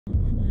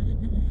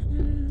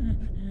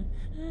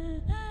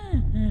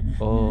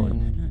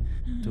On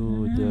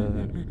to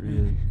the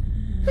real.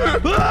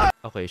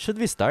 Okay, should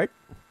we start?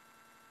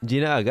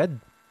 Gina agad?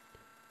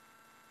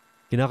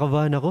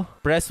 Kinakabahan ako.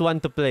 Press 1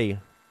 to play.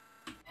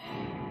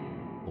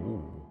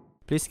 Oh.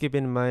 Please keep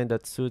in mind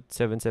that suit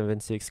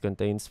 776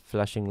 contains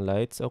flashing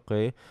lights.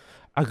 Okay.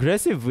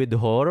 Aggressive with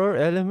horror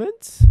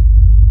elements?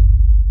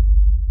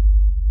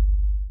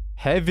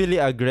 Heavily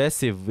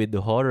aggressive with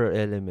horror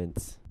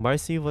elements.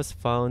 Marcy was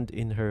found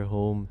in her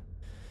home,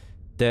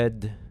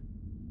 dead.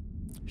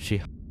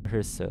 She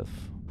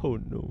herself. Oh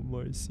no,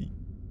 Marcy.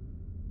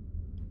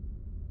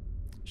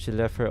 She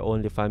left her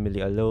only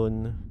family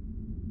alone.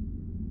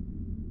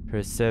 Her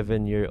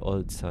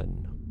 7-year-old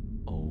son.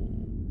 Oh.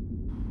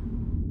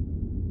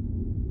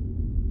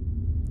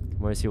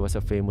 Marcy was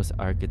a famous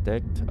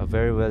architect, a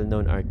very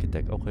well-known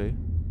architect. Okay.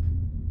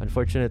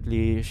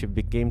 Unfortunately, she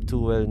became too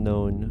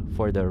well-known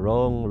for the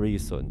wrong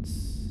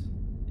reasons.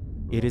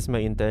 It is my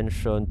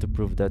intention to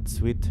prove that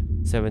Suite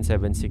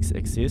 776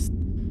 exists.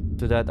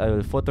 To that, I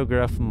will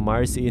photograph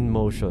Marcy in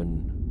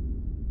motion.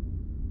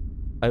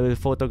 I will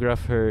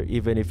photograph her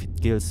even if it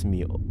kills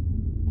me.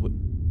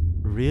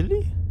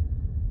 Really?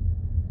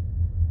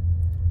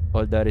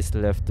 All that is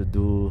left to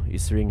do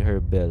is ring her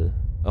bell.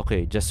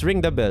 Okay, just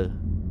ring the bell.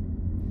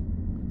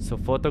 So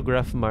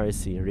photograph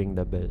Marcy, ring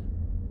the bell.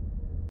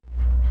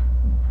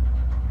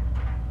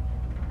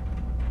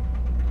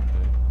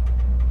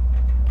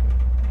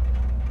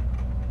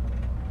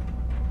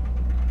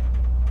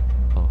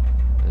 Oh,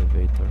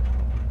 elevator.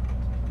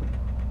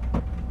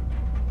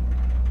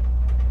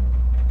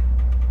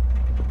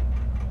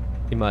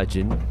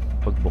 Imagine,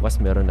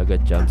 pagbukas meron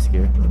agad jump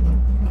scare.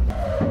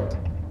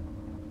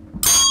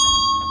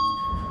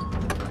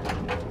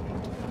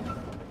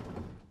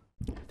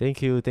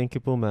 Thank you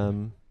po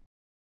ma'am.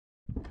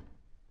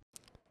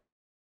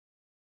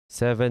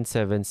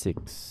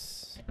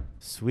 776.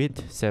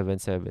 Suite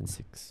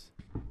 776.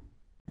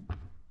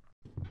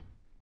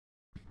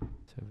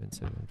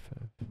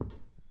 775.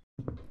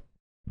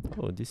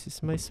 Oh, this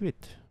is my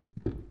suite.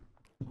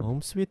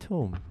 Home sweet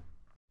home.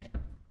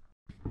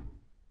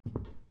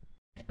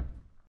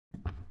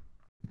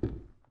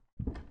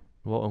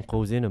 Wow, ang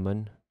cozy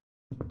naman.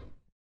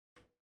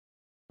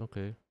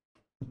 Okay.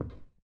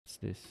 What's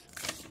this?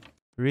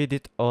 Read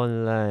it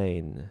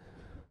online.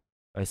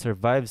 I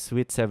survived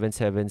Suite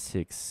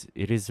 776.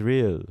 It is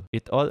real.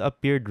 It all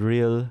appeared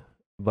real,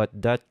 but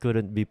that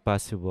couldn't be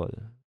possible.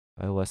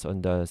 I was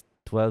on the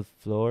 12th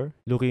floor.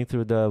 Looking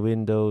through the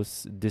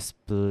windows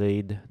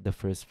displayed the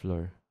first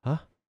floor.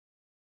 Huh?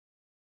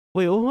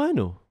 Wait, oh nga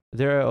no.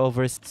 There are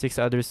over 6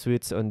 other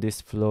suites on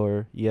this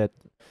floor, yet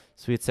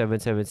Suite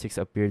 776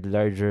 appeared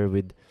larger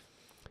with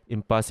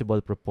impossible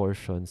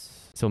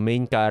proportions. So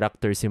main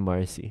character si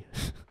Marcy.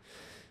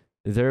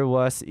 There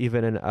was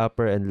even an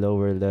upper and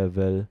lower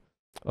level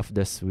of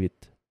the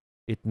suite.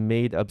 It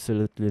made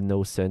absolutely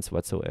no sense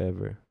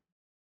whatsoever.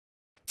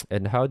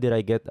 And how did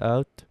I get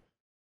out?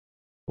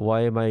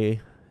 Why am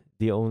I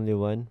the only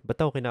one? Ba't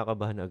ako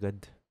kinakabahan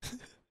agad?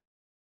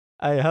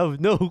 I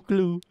have no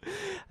clue.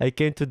 I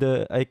came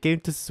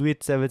to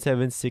Suite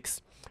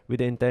 776 with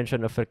the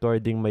intention of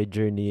recording my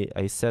journey.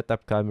 I set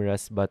up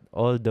cameras, but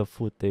all the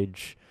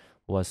footage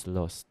was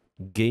lost.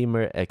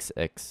 Gamer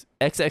XX.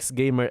 XX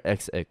Gamer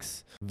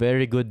XX.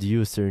 Very good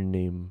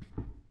username.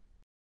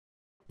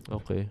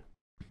 Okay.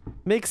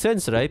 Makes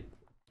sense, right?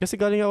 Kasi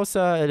galing ako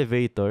sa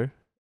elevator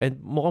and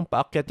mukhang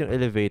paakyat yung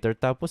elevator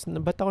tapos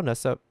ba't ako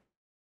nasa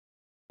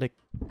like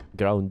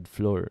ground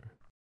floor?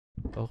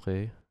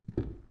 Okay.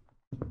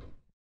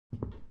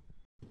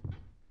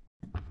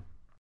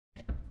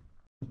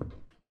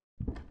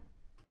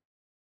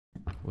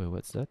 Wait,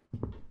 what's that?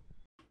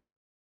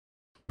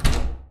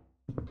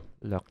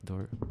 Lock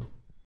door.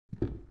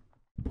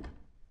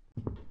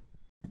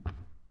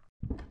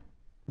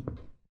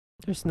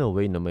 There's no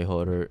way na may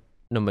horror,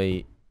 na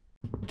may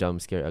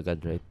jump scare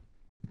agad, right?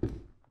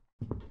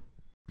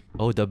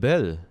 Oh, the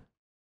bell.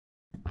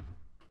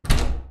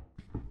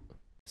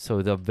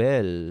 So the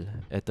bell.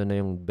 Ito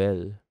na yung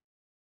bell.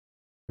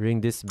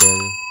 Ring this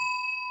bell.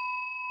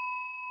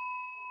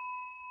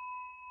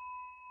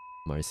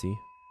 Marcy?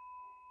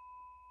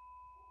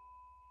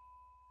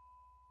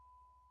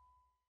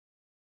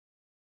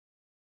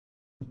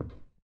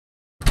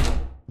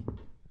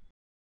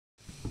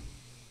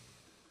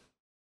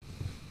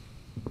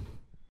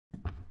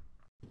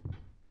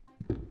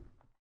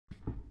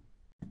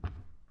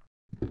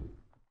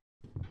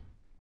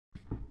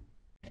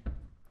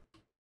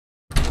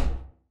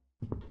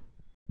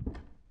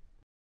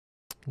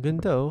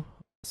 Ganda oh.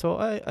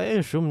 So I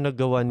assume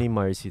nagawa ni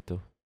Marcy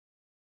to.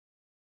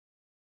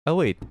 Ah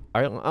wait,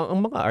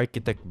 ang mga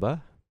architect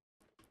ba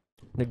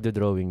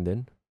nagdo-drawing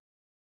din?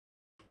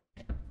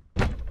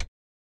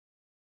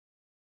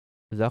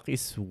 Lock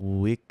is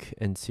weak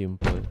and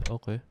simple.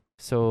 Okay.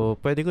 So,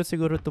 pwede ko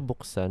siguro to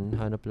buksan.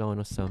 Hanap lang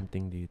ako ng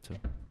something dito.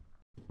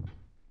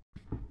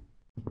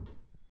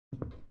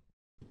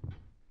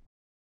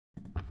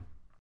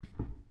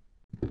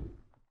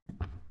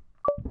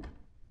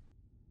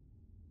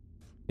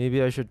 Maybe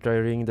I should try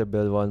ringing the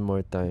bell one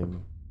more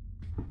time.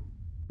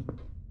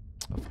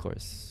 Of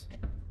course.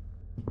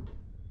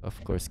 Of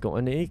course. Kung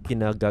ano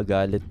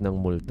kinagagalit ng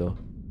multo,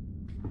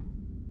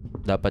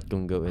 dapat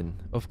kong gawin.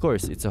 Of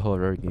course, it's a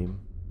horror game.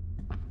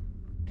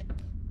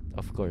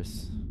 Of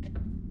course.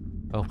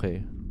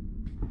 Okay.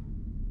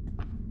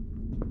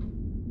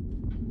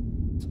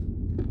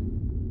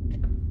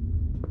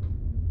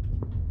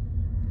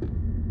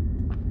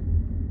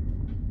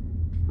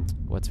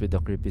 What's with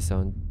the creepy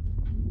sound?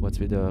 What's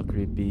with the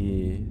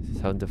creepy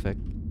sound effect?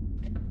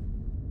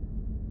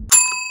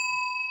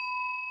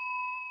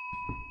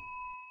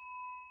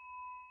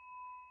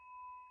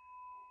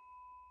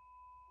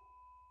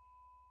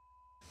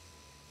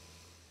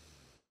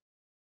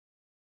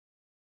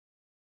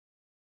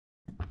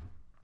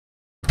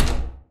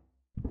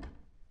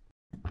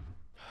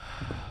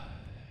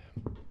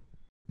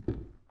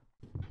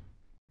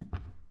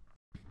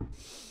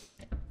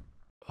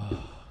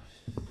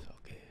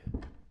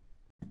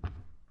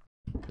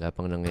 Wala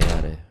pang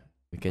nangyayari.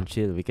 We can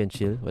chill.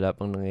 Wala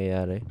pang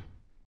nangyayari.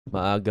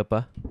 Maaga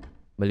pa.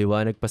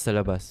 Maliwanag pa sa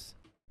labas.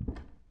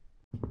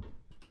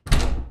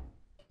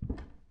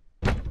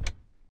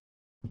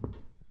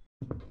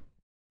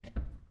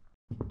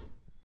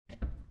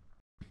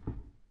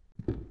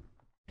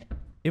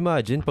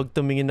 Imagine, pag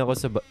tumingin ako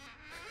sa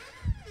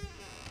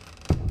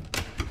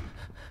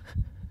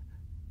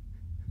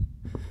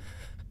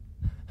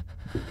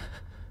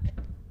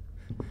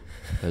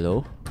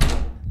Hello?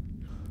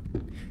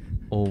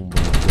 Oh my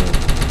god.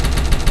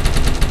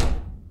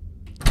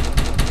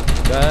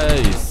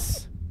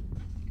 Guys!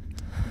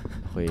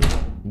 Okay.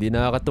 Hindi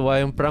nakakatuwa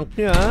yung prank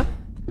niya, ha?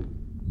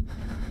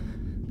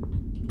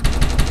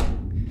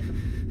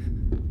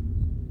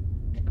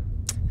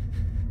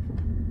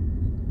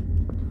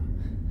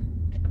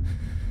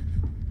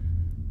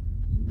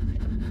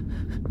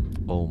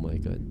 Oh my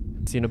god.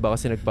 Sino ba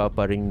kasi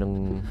nagpaparing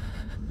ng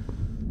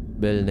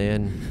bell na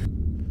yan?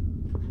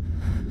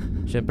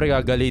 Siyempre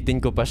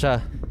gagalitin ko pa siya.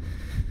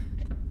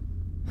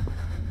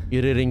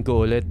 Iriring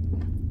ko ulit.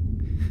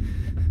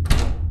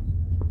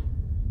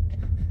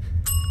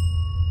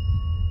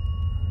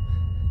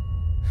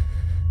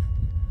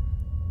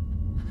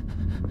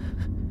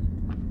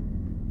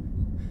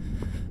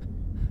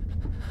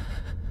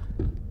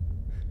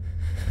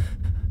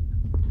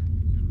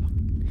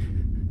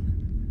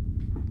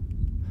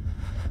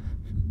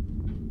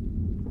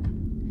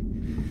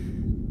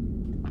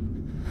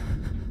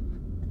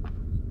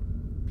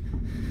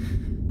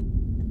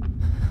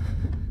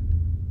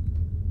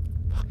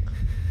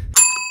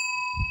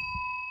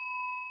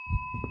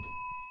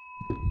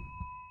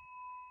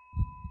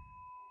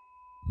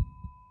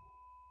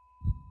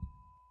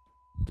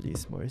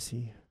 Please,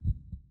 Marcy.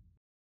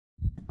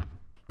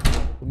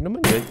 Huwag naman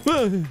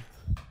yan.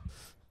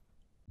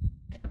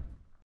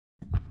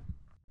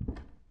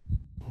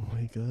 Oh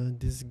my god,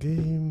 this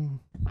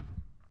game.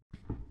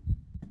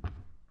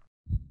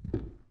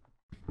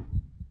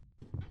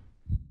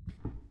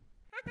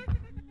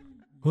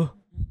 Huh?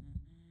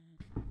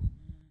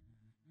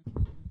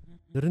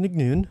 Narinig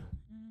niyo yun?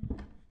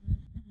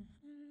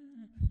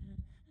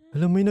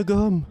 Alam, may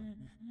nagaham.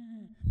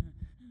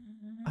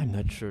 I'm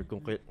not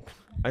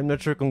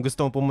sure kung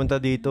gusto mong pumunta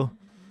dito.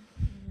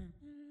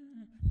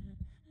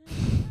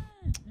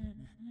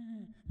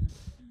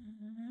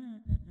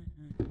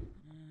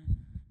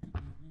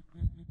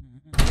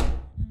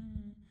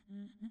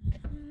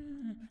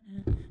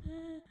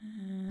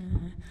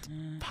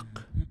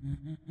 Fuck.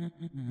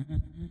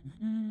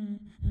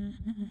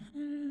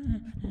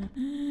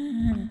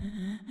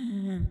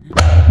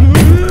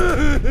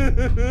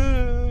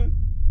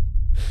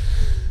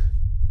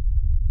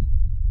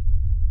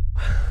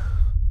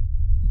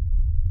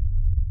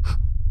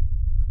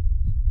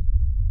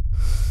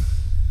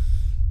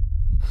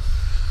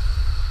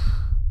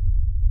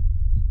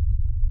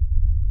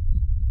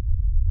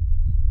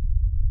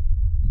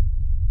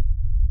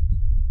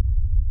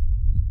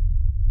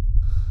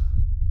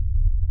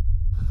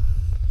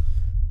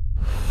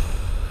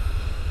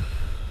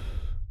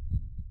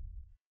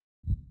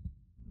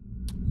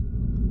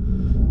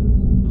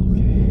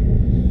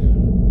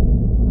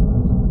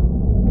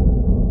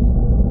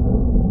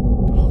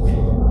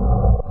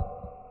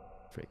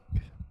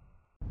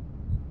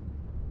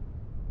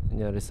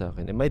 Nangyari sa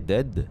akin? Am I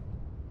dead?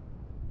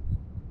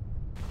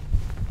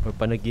 Or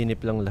panaginip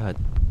lang lahat?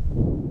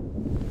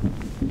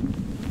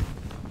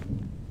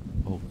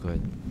 Oh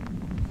god.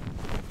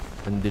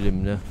 Ang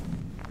dilim na.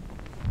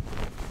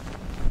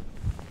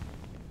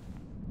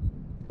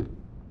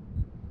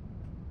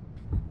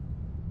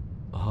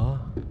 Ah?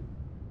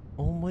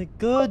 Oh my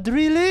god,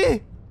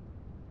 really?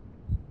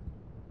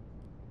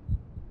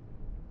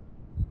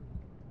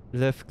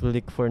 Left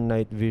click for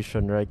night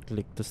vision, right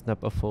click to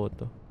snap a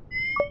photo.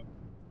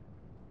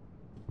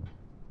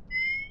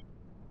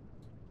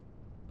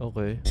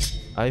 Okay.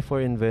 I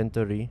for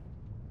inventory.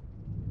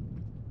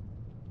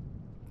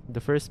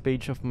 The first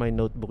page of my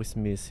notebook is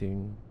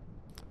missing.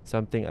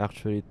 Something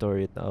actually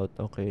tore it out.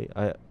 Okay.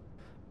 I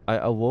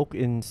awoke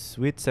in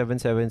suite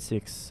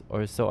 776,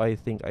 or so I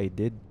think I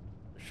did.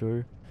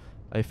 Sure.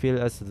 I feel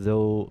as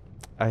though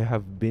I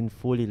have been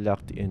fully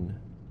locked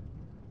in.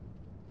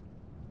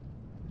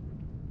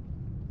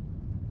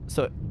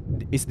 So,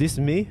 is this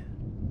me?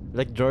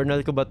 Like,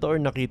 journal ko ba to or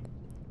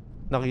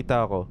nakita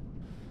ko?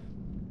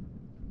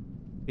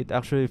 It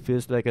actually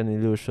feels like an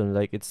illusion,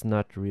 like it's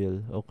not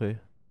real. Okay.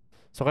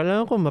 So,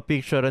 kailangan ko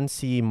mapicturean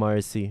si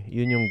Marcy.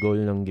 Yun yung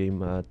goal ng game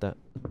ata.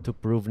 To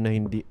prove na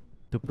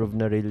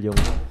real yung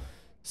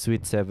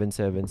Suite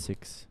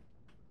 776.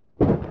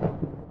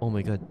 Oh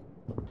my god.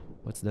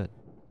 What's that?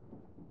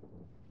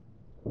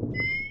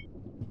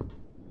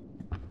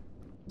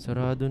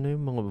 Sarado na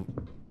yung mga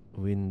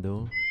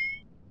window.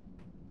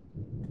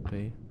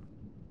 Okay.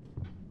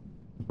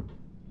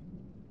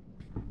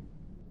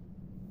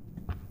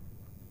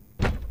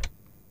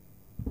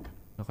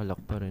 Nakalock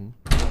pa rin.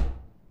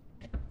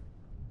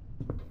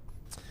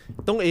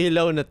 Itong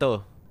ilaw na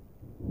to.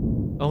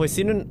 Okay,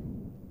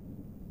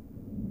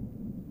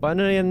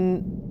 Paano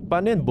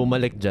yan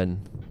bumalik dyan?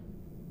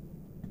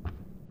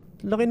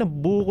 Laki na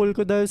bukol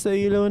ko dahil sa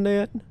ilaw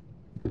na yan.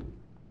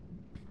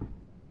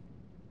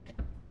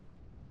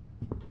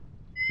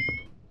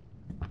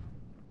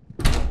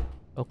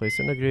 Okay,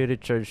 so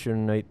nagre-recharge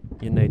yung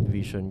night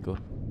vision ko.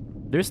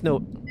 There's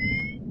no...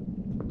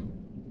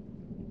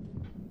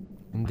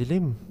 Ang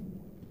dilim.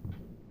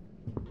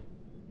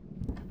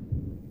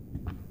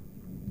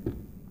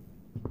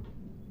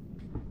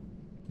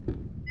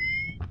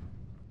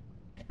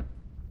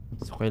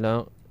 So,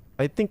 kailangan...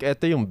 I think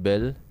ito yung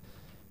bell.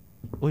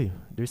 Uy,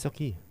 there's a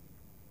key.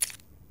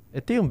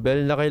 Ito yung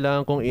bell na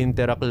kailangan kong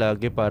interact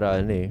lagi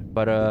para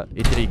para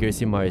i-trigger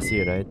si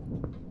Marcy, right?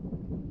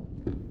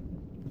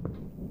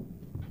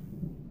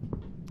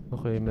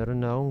 Okay, meron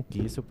na akong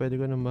key. So, pwede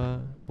ko na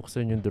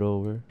mabuksan yung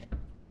drawer.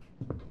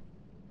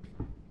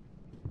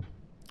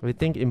 I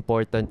think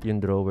important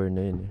yung drawer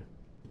na yun eh.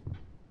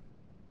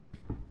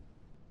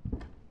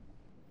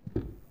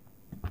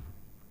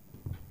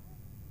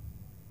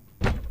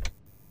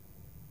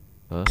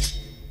 Huh?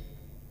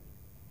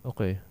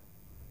 Okay.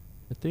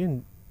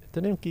 Ito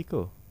na yung key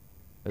ko.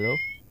 Hello?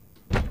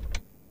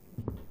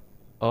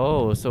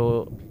 Oh,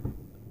 so...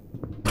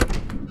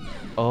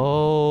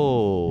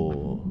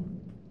 Oh...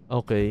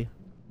 Okay.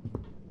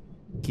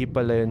 Key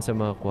pala yun sa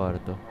mga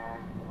kwarto.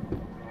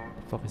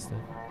 The fuck is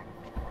that?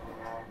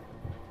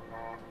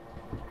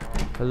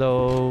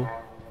 Hello?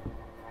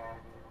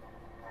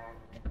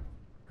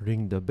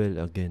 Ring the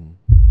bell again.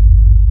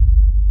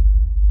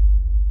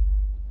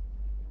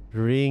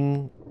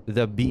 Ring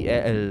the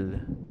BL.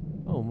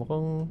 Oh,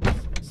 mukhang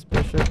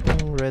special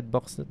tong red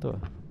box na to.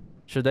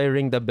 Should I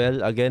ring the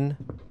bell again?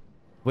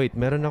 Wait,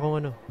 meron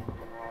akong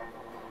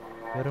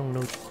merong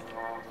notes.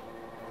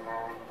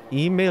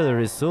 Email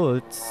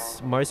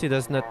results. Marcy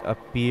does not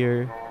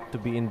appear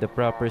to be in the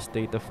proper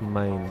state of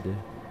mind.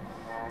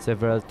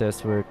 Several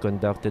tests were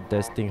conducted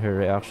testing her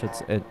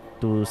reactions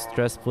to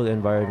stressful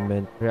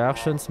environment.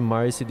 Reactions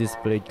Marcy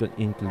displayed could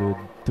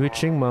include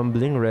twitching,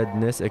 mumbling,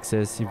 redness,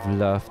 excessive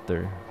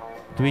laughter.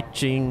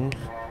 Twitching.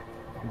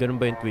 Ganun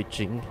ba yung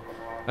twitching?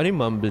 Ano yung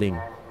mumbling?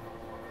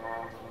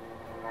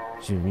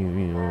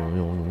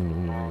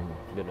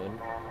 Ganun.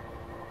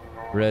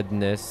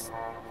 Redness.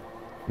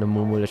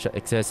 Namumula siya.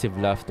 Excessive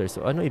laughter.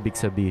 So, ano ibig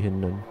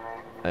sabihin nun?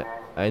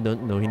 I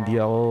don't know.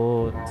 Hindi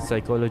ako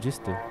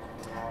psychologist eh.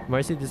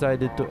 Marcy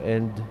decided to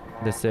end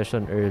the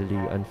session early,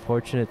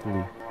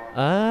 unfortunately.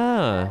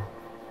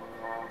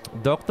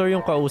 Doctor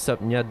yung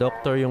kausap niya.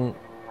 Doctor yung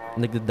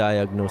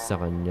nagda-diagnose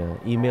sa kanya.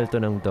 Email to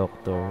ng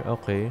doctor.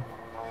 Okay.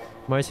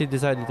 Marcy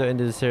decided to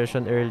end the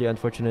session early,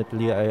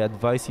 unfortunately. I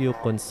advise you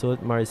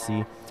consult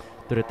Marcy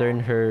to return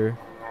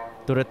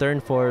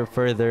for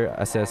further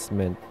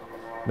assessment.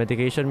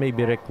 Medication may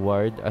be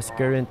required as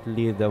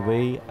currently, the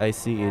way I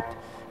see it,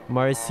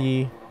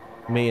 Marcy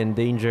may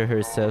endanger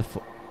herself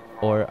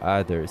or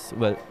others.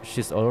 Well,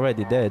 she's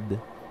already dead.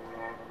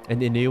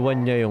 And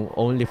iniwan niya yung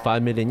only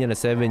family niya na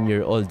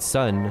 7-year-old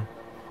son.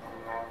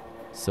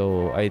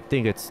 So, I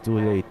think it's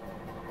too late.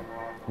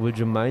 Would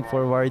you mind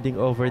forwarding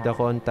over the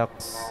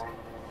contacts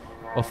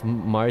of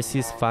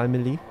Marcy's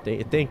family?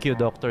 Thank you,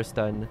 Dr.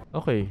 Stan.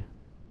 Okay.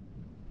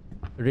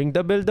 Ring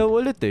the bell daw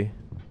ulit eh.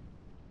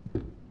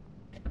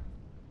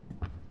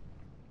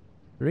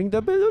 Ring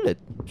the bell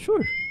ulit. Sure.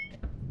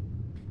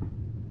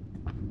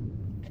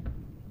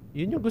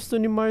 Yun yung gusto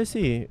ni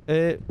Marcy.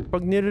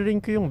 Pag nire-ring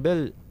ko yung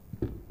bell,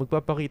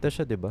 magpapakita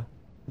siya, diba?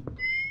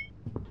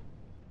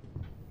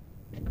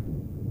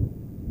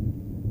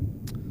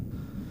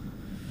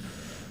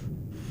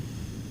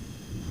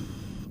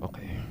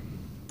 Okay.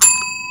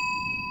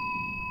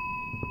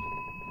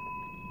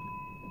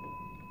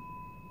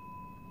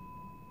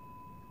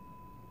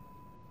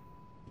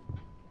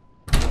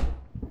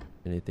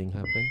 Anything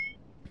happen?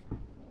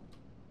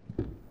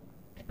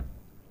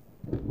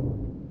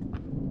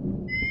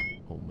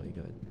 Oh my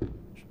god.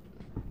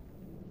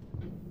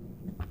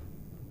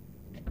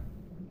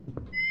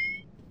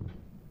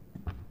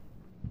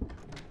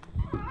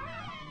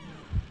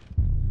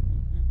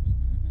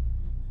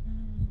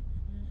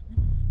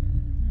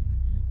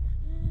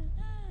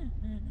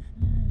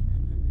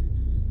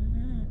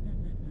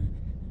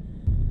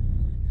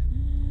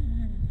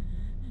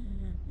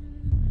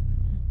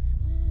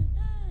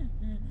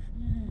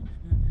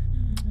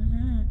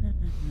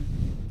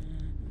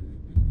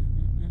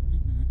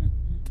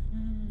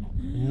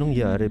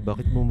 nangyari?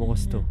 Bakit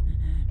bumukas to?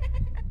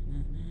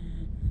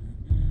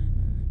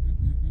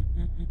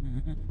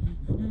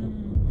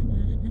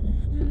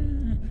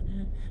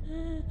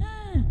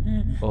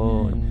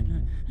 On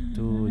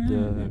to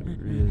the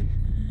real.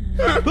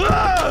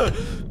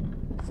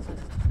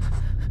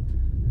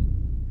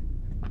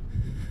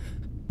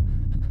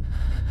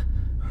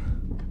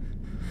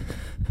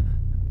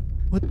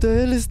 What the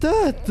hell is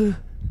that?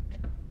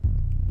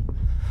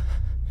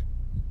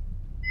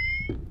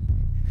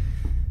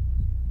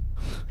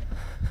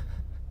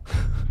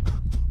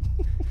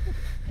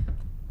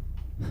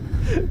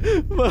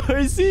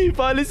 Marcy,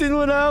 palisin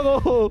mo na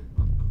ako.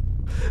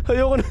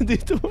 Ayoko na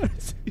dito,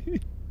 Marcy.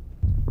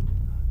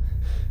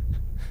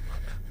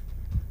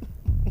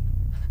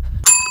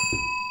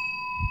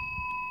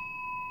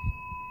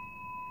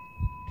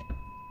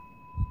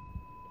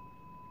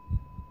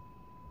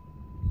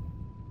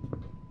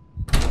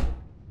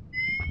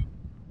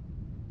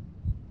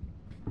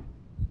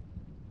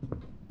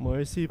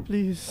 Marcy,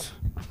 please.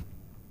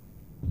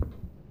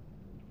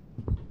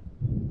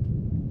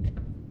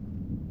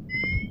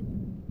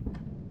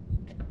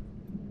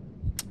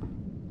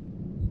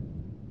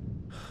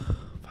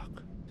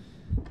 Fuck.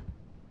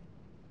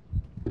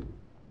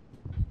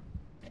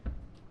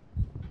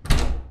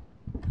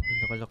 Ay,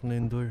 nakalock na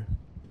yung door.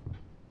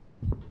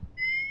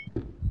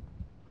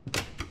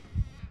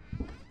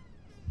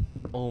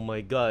 Oh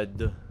my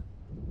god.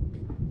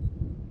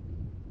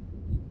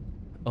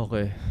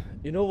 Okay.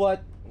 You know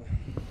what?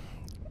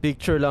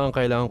 Picture lang ang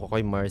kailangan ko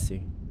kay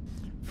Marcy.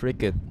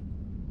 Freak it.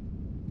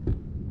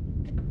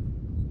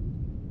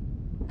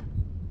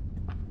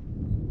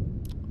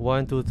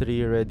 One, two,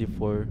 three, ready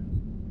for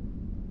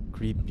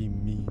creepy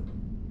me.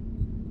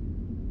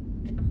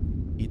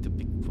 E to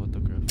pick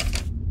photograph.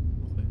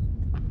 Okay.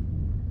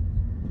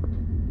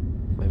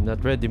 I'm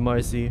not ready,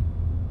 Marcy.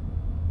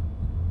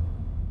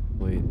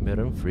 Wait,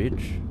 meron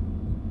fridge?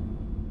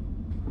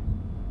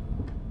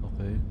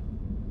 Okay.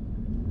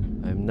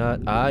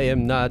 I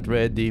am not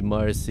ready,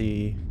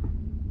 Marcy.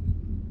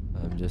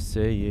 I'm just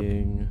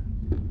saying.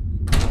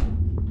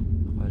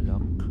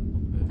 Nakalock.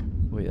 Okay.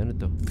 Wait, ano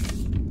to?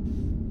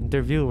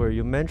 Interviewer,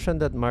 you mentioned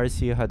that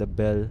Marcy had a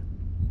bell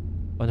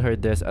on her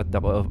desk at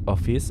the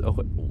office.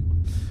 Okay.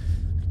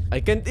 I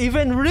can't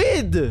even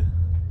read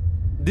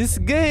this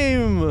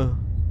game.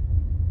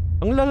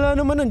 Ang lala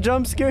naman ng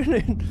jump scare na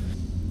yun.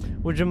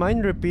 Would you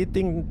mind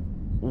repeating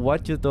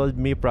what you told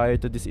me prior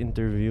to this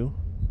interview?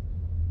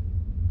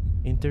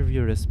 Interview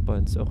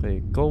response.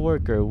 Okay.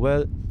 Coworker.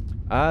 Well,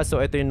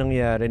 so ito yung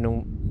nangyari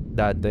nung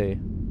dati.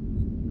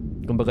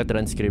 Kumbaga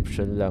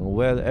transcription lang.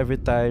 Well, every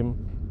time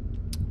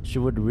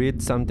she would read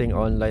something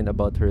online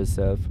about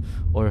herself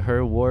or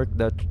her work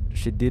that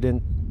she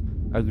didn't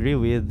agree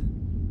with,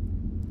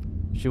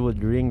 she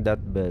would ring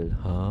that bell.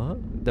 Huh?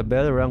 The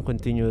bell rang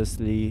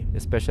continuously,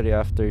 especially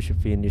after she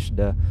finished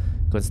the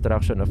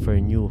construction of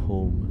her new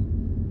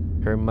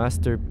home. Her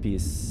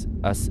masterpiece,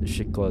 as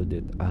she called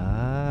it.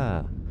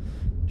 Ah.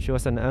 She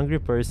was an angry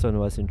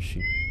person, wasn't she?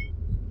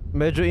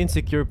 Medyo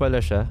insecure pala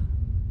siya.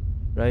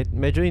 Right?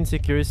 Medyo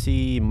insecure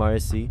si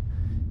Marcy.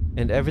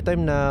 And every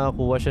time na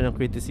kuha siya ng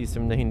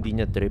criticism na hindi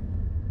niya trip,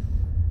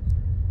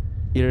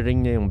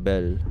 i-ring niya yung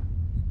bell.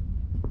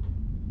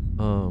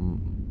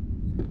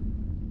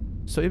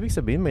 So, ibig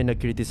sabihin may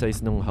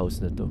nag-criticize ng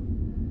house na to.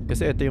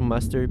 Kasi ito yung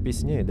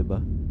masterpiece niya eh, diba?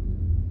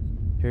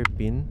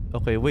 Hairpin.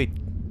 Okay, wait.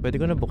 Pwede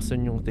ko na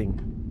buksan yung thing.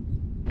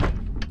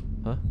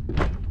 Huh?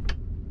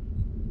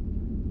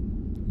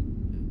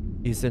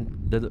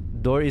 The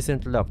door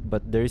isn't locked,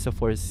 but there is a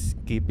force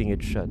keeping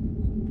it shut.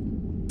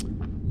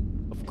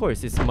 Of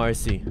course, it's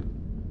Marcy.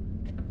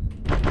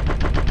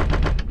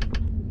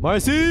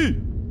 Marcy!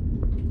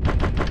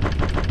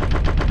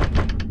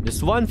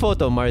 Just one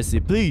photo, Marcy,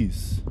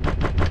 please.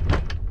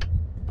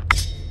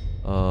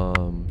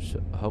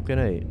 How can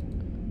I?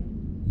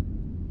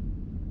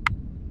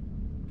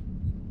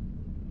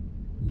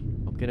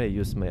 How can I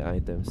use my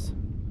items?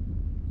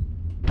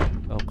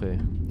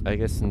 Okay, I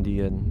guess hindi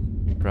yan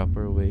yung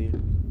proper way.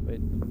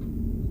 Wait.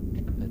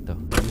 Ito.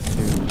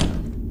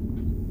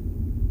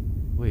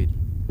 Wait.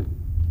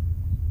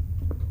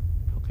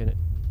 How can I?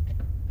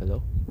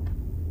 Hello?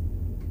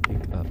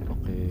 Pick up.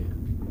 Okay.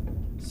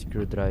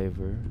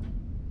 Screwdriver.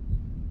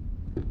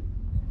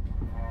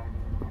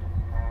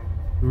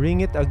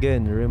 Ring it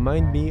again.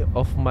 Remind me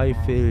of my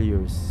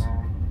failures.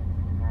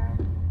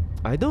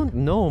 I don't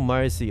know,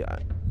 Marcy.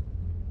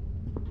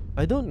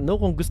 I don't know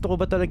kung gusto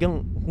mo ba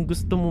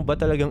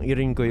talagang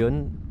i-ring ko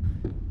yun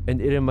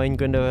and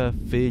i-remind ko na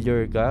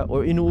failure ka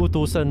or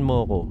inuutusan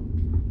mo ko.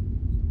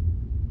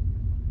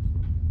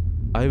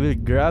 I will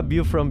grab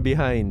you from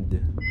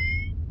behind.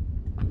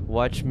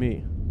 Watch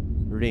me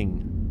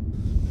ring.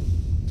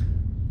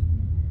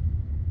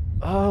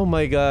 Oh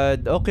my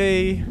god.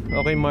 Okay.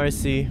 Okay,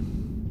 Marcy.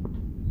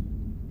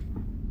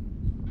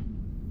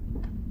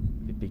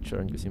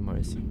 Pipicturean ko si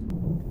Marcy.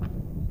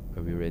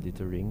 Are we ready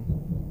to ring?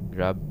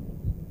 Grab.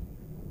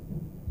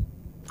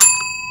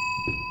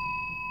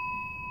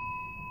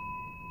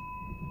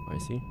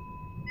 Marcy?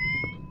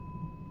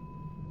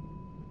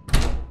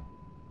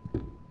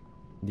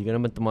 Hindi ka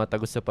naman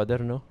tumatagos sa pader,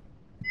 no?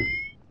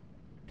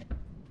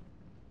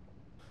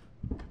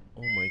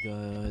 Oh my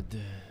God.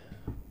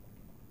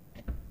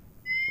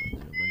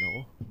 Ano naman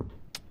ako?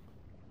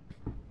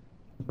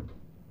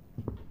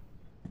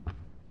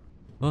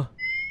 Huh?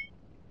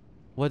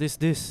 What is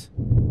this?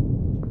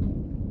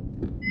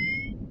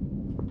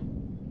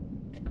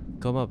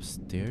 Come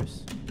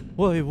upstairs?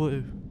 Why?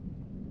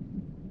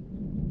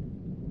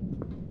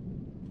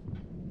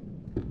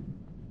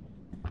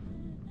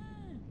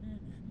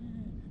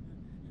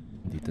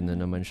 Dito na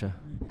naman siya.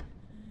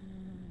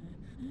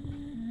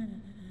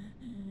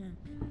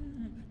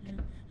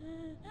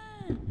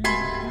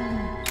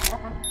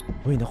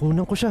 Uy,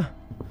 nakunan ko siya.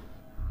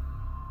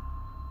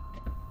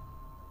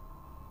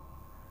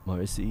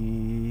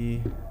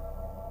 Marcy.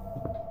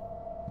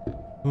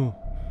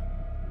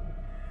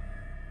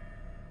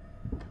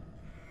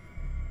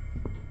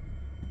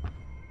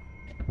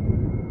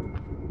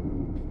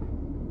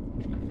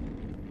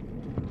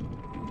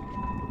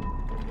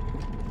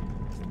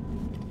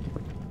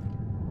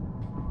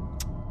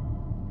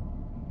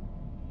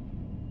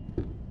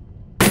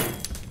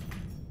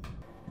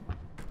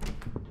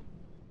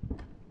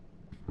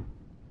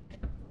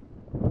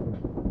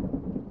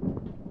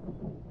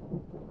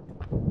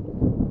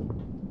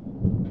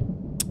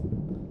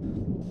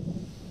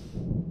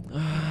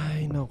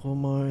 Ay, nako,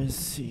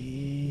 Marcy.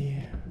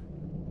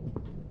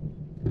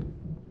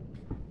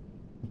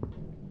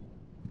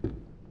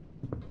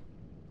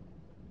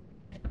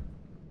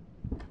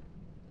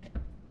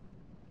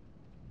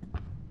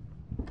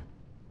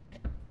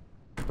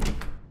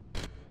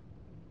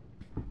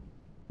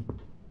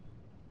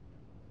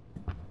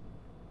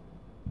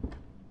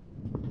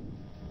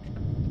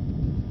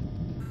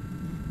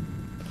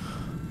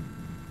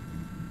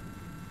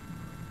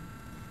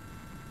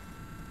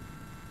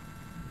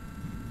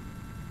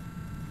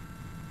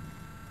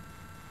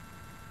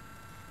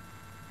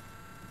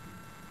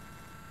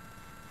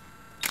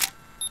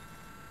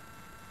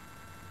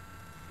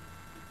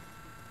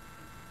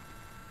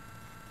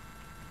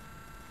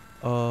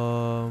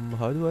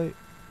 How do I...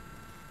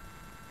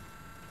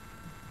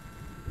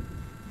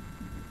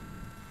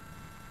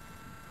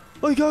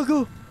 Ay,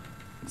 gago!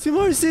 Si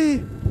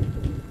Marcy!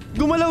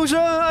 Gumalaw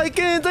siya! I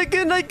can't!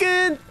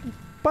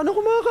 Paano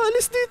ko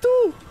makakaalis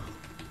dito?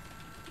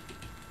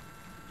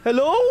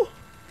 Hello?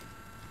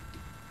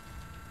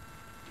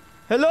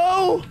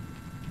 Hello?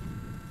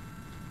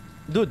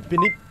 Dude,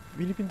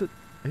 pinipindot.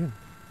 Ayun.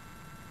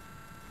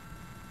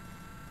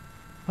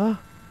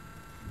 Ha?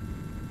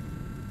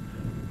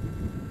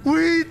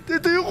 Wait!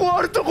 Ito yung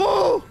kwarto ko!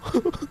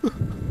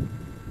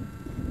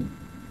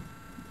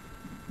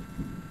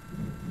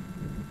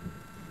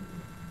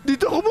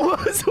 Dito ako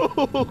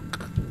pumasok!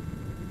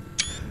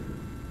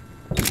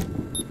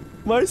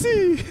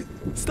 Marcy!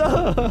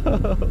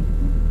 Stop!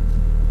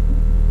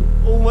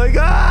 Oh my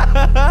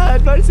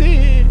God!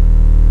 Marcy!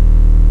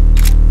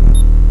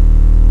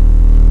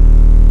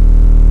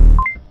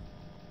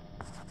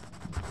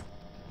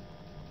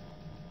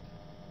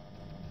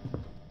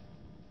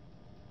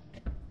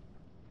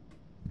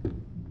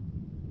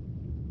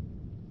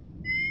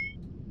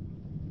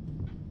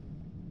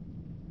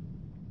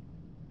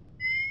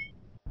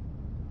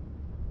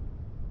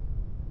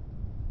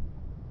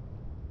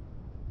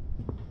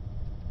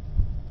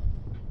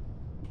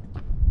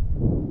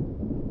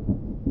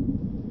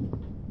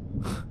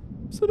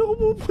 Saan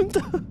ako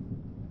pupunta?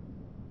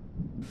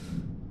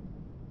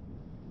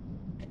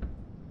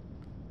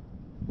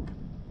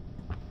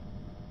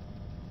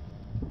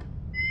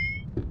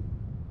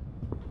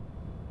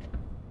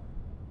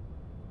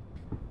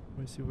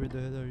 Marcy, where the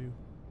hell are you?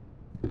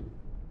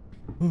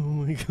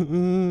 Oh my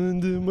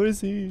God,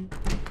 Marcy.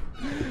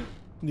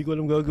 Hindi ko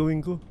alam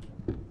gagawin ko.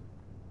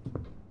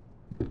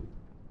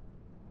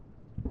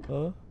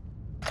 Huh?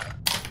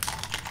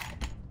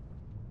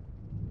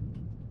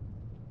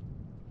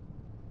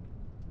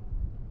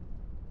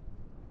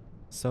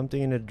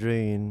 Something in a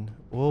drain.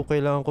 Oh,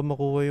 kailangan ko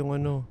makuha yung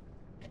ano,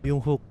 yung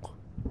hook.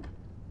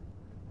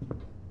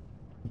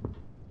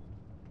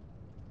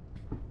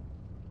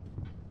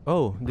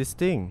 Oh, this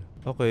thing.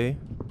 Okay.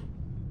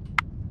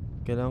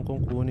 Kailangan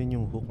kong kunin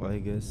yung hook,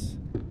 I guess.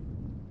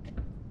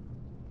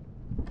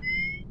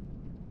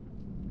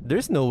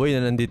 There's no way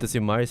na nandito si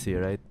Marcy,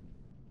 right?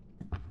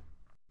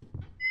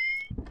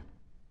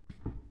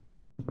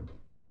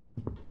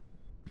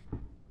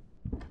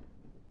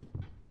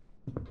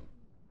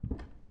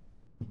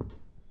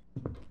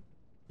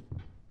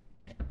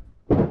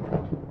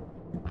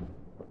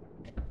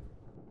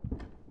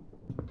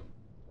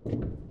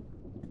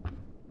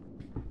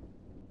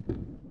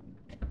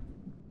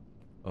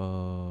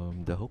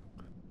 The hook?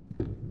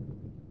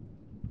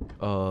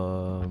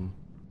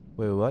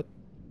 Wait, what?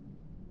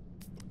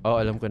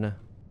 Oh, alam ko na.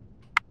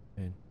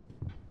 Ayan.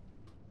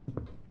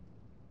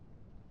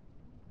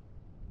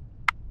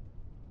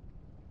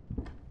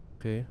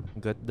 Okay,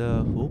 got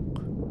the hook.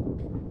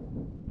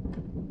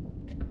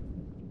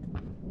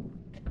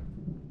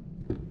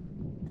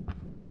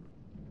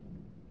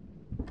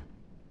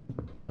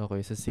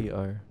 Okay, sa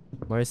CR.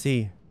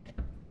 Marcy.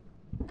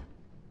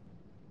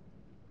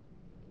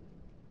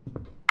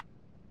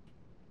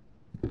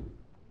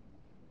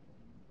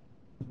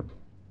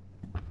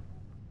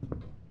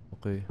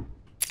 Okay.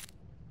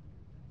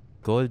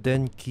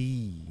 Golden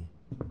key.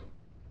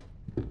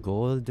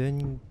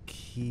 Golden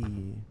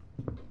key.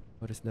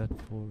 What is that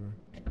for?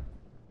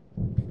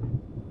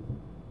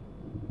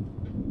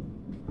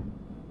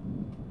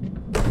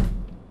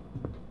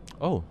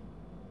 Oh.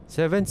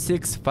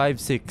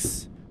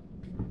 7656.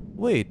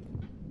 Wait.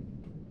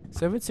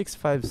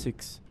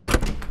 7656.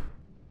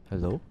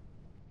 Hello?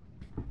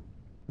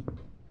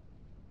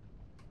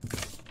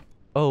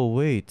 Oh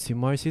wait, si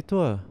Marcy to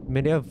ah.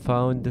 Many have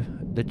found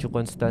that you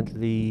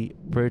constantly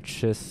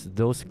purchase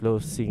those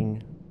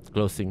clothing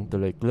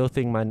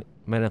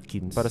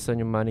mannequins. Para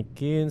saan yung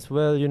mannequins?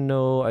 Well, you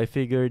know, I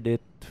figured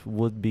it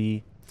would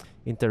be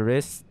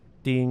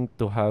interesting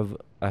to have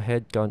a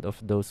head count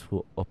of those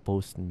who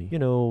opposed me.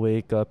 You know,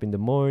 wake up in the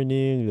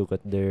morning, look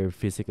at their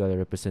physical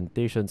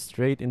representation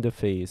straight in the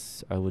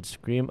face. I would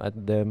scream at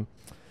them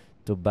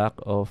to back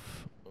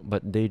off,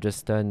 but they just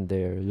stand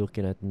there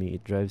looking at me.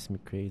 It drives me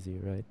crazy,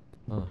 right?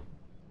 Ah,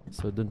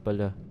 so dun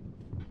pala.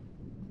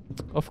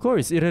 Of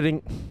course,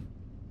 iriring...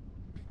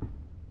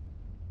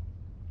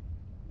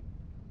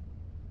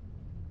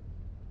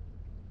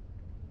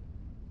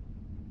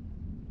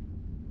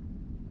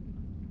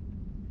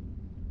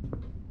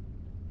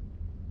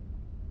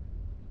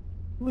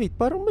 Wait,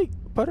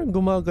 parang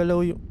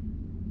gumagalaw yung...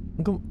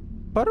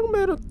 parang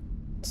meron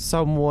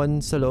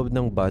someone sa loob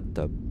ng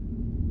bathtub.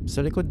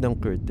 Sa likod ng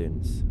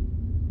curtains.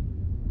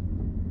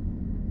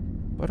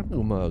 Parang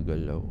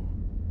gumagalaw.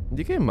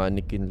 Hindi kayo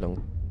mannequin lang.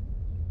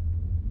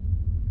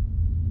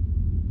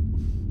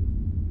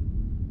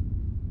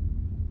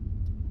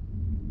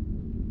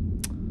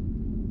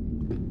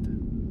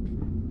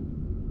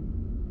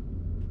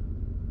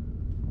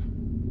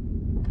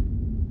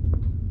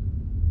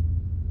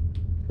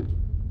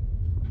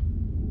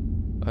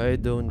 I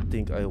don't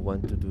think I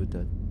want to do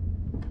that.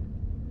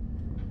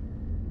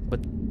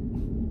 But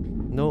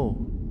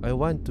no, I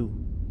want to.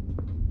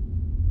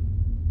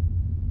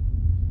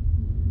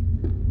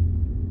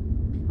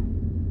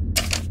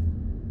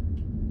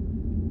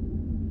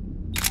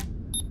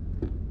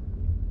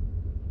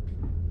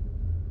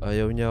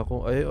 Ayaw niya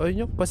akong ayaw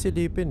niya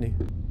pasilipin eh.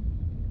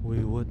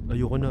 Wait, what?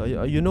 Ayoko na.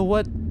 You know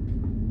what?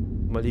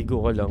 Maligo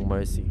ka lang,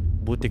 Marcy.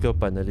 Buti ka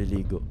pa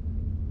naliligo.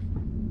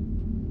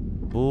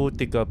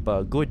 Buti ka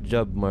pa. Good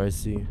job,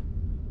 Marcy.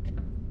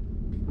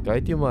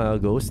 Kahit yung mga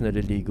ghosts,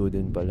 naliligo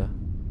din pala.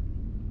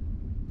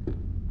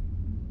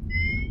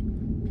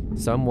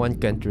 Someone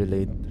can't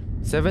relate.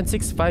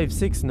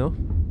 7656, no?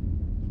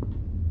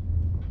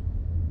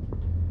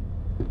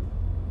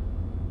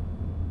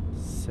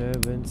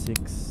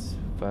 7656.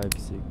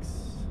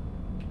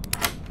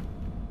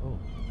 Oh.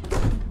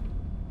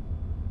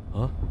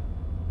 Huh?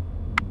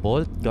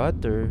 Bolt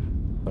cutter?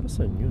 Para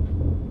saan yun?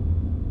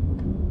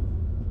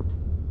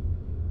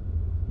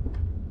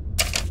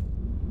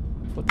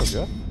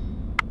 Photograph?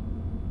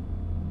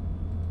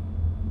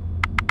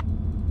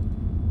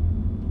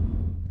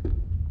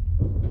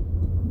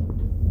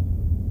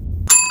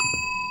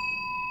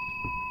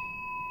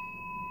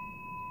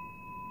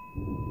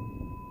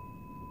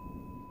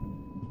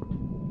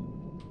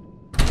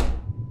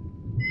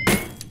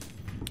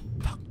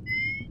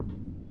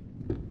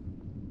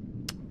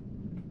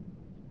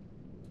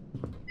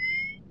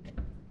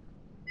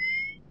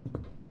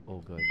 Oh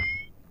god.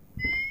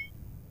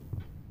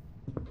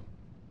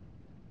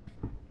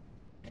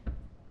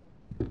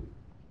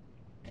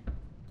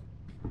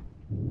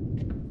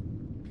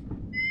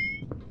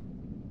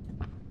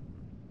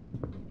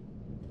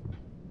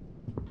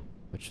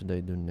 What should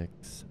I do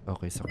next?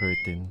 Okay, sa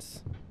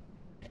curtains.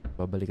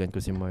 Babalikan ko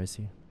si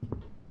Marcy.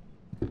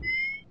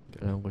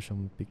 Kailangan ko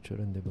siyang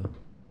picturean, diba?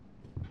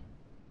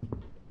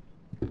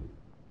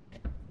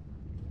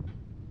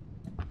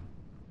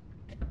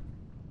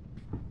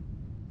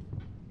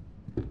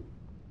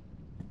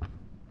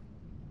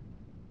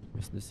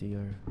 Where's the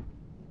CR?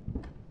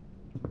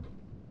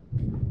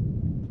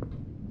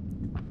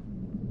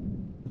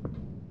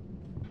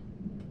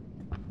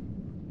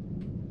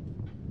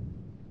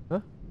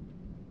 Huh?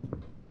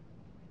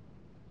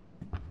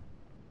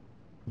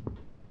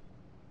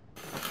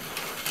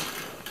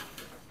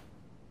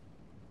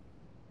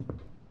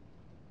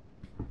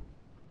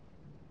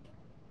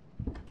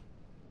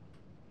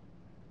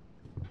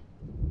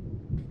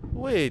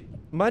 Wait,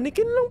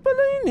 mannequin lang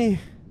pala yun eh.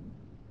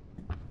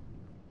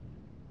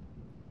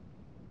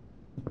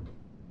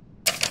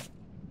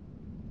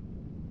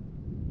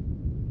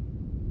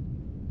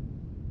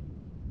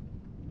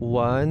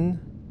 One,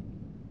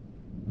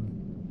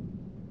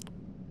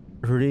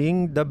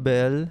 ring the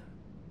bell.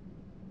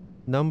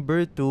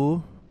 Number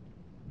 2,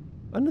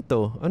 ano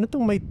to? Ano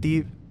tong may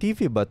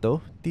TV ba to?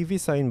 TV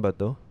sign ba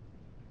to?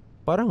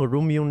 Parang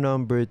room yung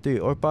number 2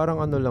 eh. Or parang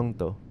ano lang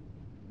to?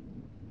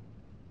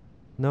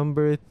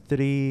 Number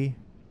 3.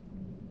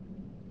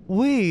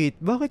 Wait,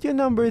 bakit yung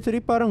number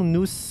 3 parang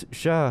noose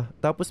siya?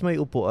 Tapos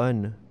may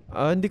upuan.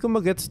 Hindi ko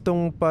magets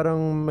tong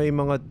parang may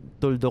mga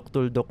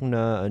tuldok-tuldok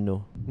na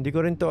ano. Hindi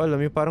ko rin to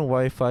alam. Yung parang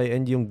wifi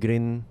and yung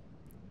green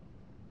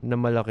na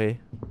malaki.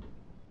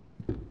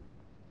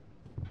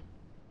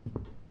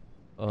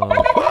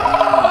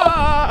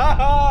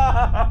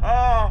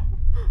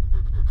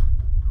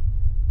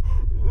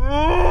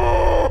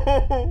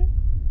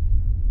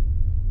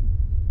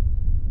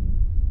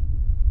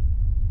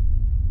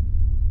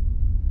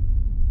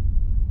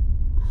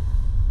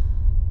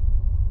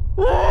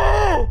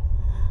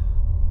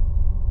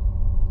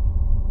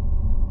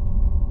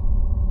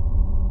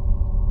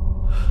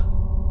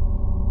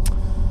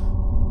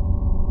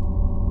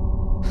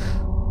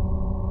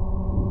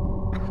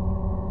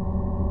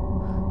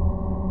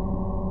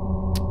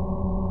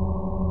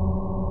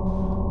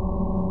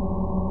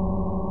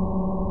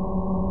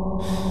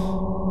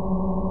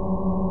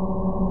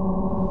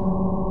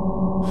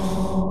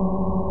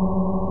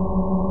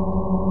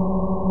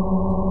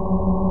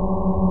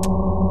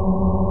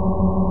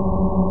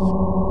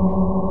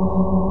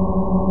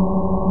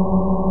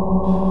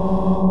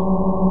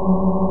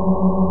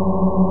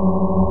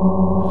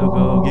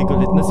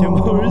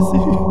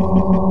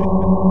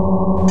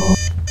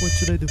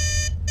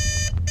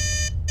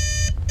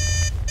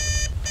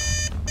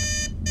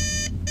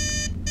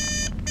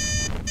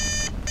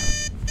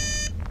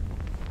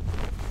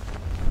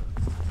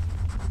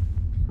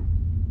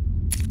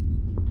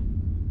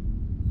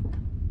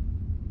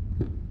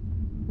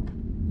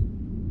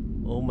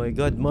 my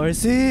God,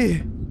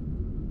 Marcy!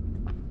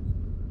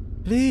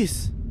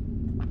 Please!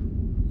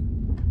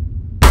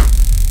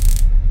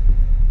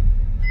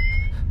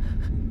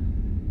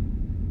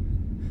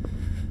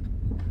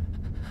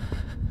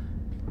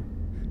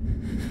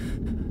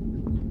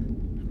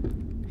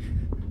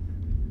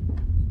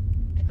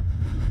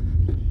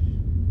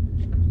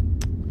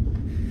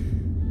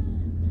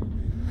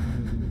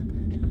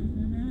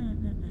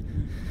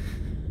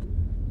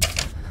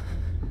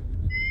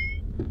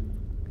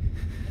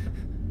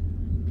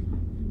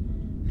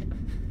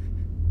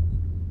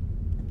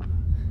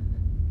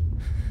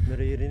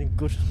 Naririnig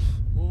ko.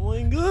 Oh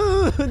my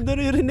God!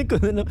 Naririnig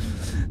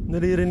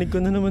ko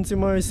na naman si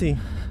Marcy.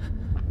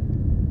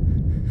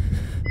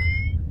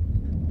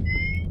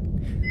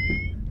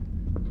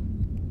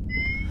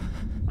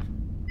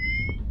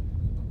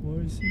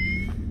 Marcy.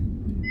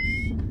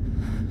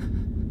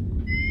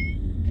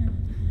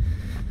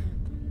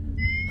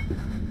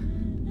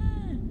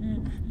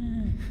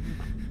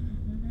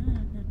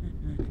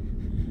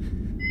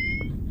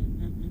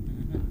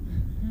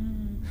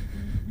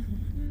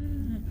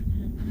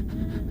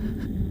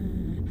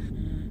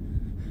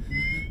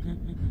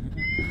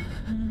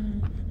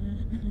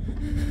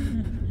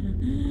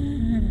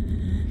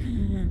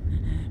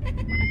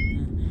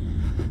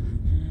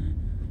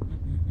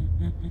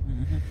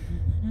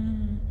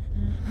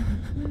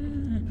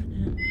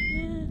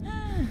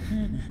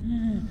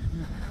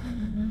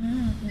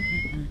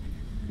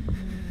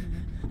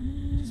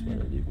 Just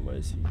wanna leave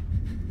Marcy.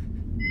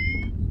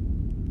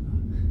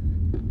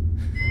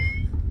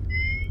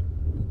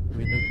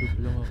 Wait, nag-loop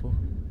lang ako.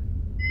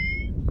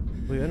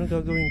 Uy, anong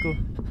gagawin ko?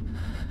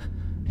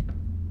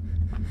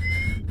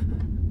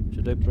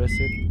 Should I press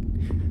it?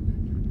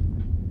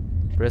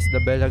 Press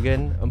the bell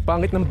again. Ang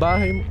pangit ng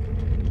bahay mo.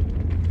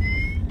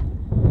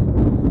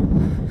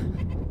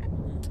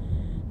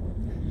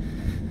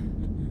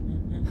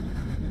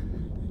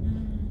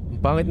 Ang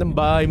pangit ng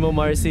bahay mo,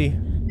 Marcy.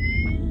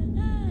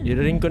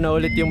 I-ring ko na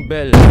ulit yung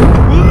bell.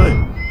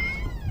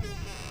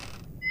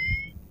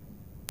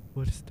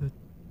 What is that?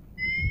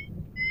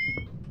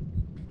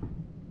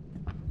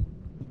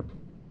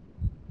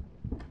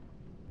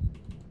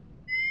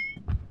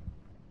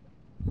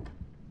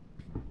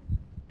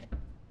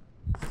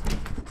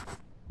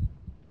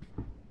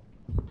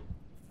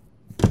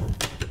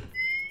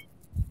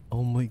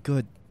 Oh my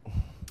God.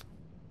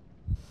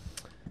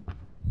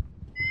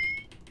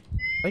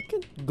 I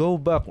can't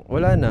go back.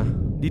 Wala na.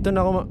 Dito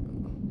na ako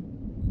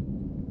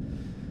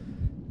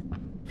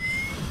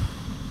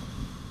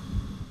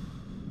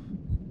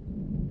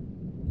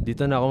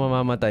Dito na ako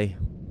mamamatay.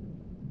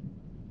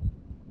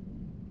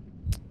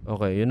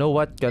 Okay, you know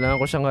what?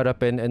 Kailangan ko siyang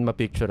harapin and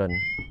mapicturean.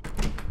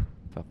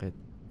 Fuck it.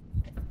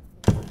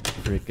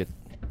 Freak it.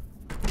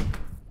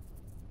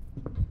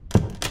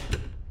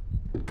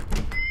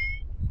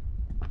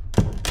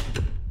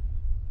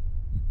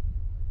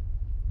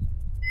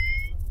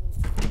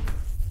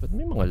 Ba't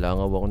may mga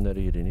langaw akong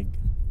naririnig?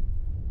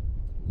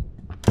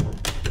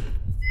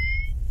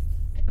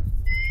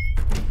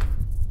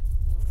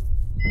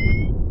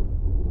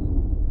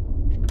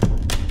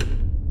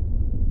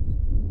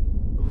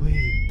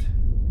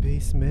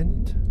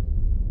 Basement?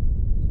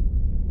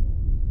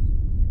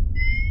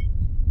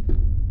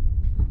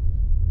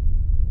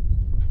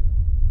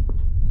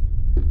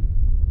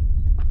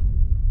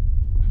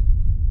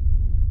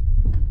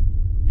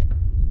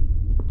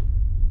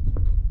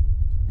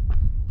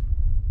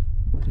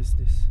 What is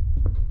this?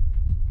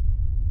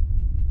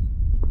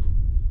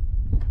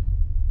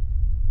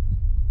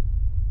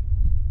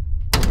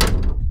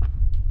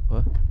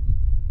 What?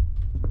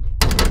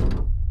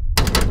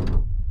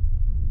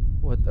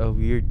 What a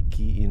weird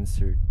key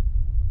insert.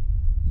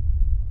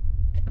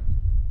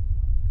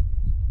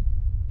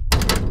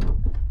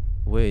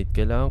 Wait,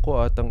 kailangan ko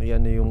atang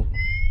iyan na yung...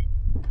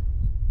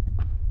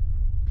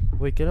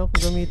 Wait, kailangan ko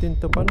gamitin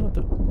to. Paano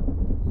to?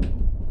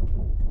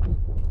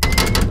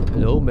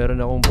 Hello?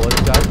 Meron akong ball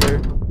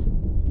cutter.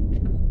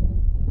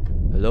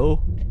 Hello?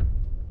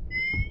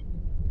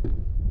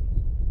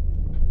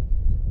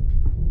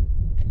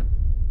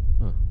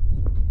 Huh.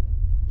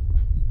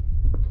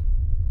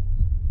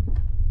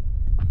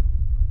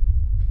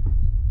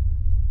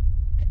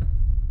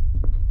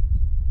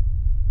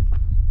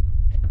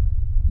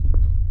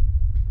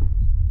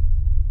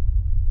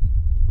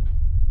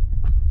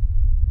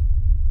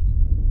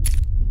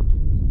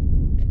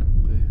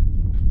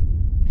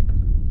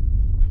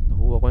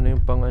 Nakuha ko na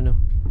yung pang ano,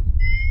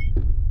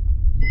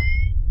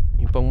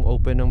 yung pang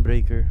open ng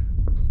breaker.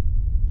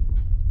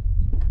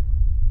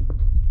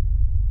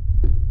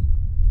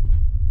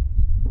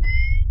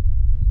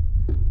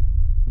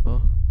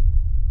 Huh?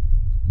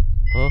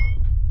 Huh?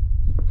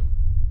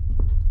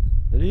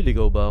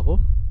 Naliligaw ba ako?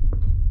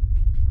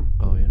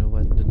 Oh, you know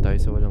what? Doon tayo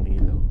sa walang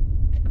ilaw.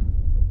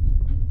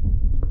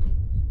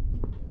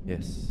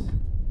 Yes.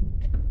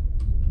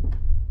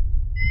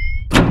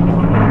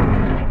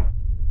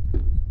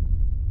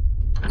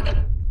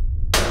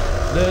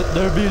 Let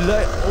there be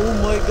light. Oh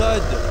my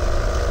God.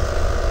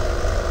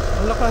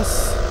 Ang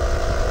lakas.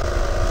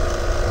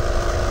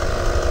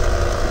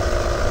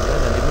 Wala,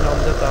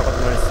 Ganda takot,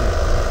 Marcy.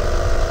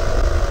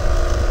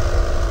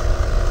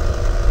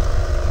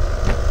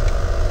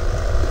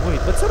 Wait,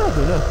 ba't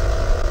sarado na?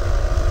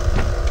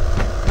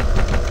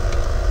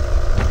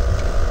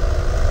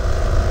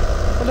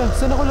 Wala,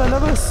 saan ako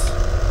lalabas?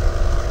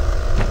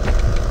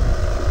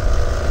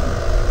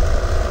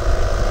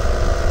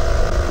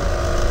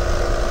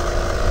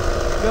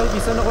 Gagi,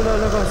 saan ako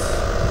lalabas?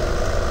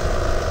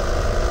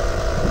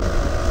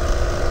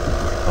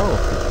 Oh.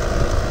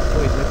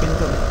 Wait, may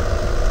pinto.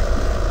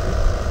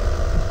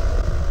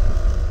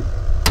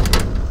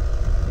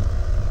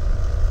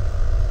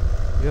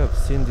 You have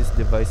seen this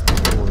device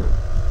before.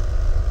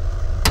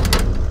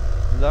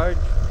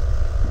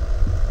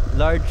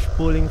 Large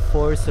pulling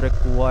force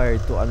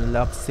required to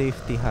unlock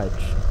safety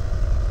hatch.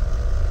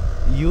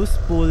 Use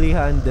pulley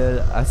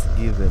handle as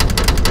given.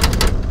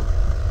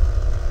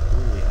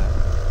 Pulley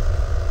handle.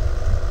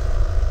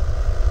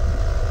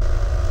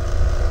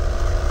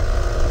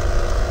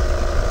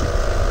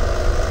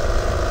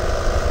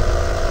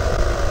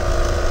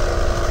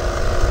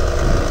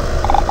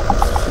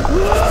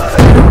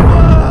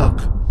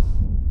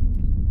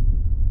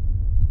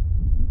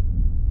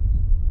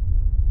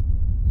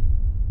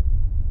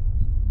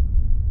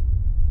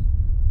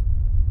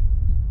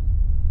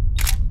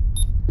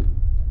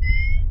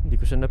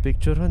 Na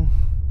picturean.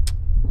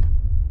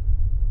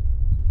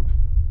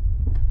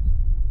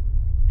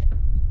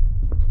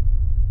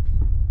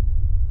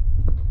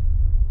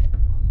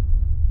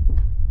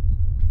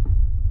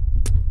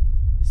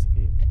 This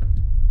game.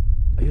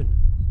 Ayun.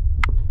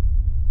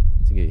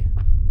 Sige.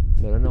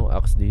 Meron akong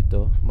axe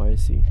dito,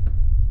 Marcy.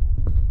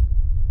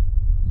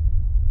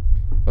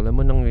 Alam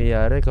mo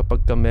nangyayari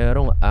kapag ka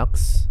merong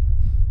axe,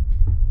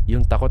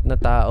 yung takot na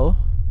tao,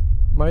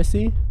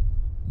 Marcy?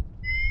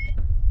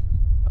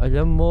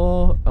 Alam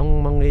mo,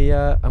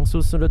 ang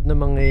susunod na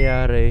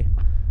mangyayari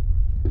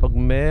pag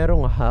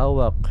merong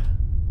hawak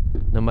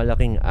na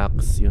malaking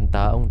axe, yung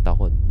taong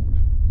takot.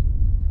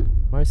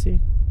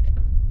 Marcy?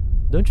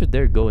 Don't you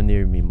dare go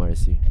near me,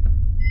 Marcy.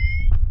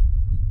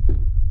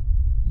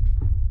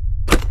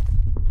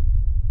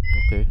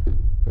 Okay,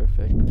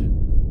 perfect.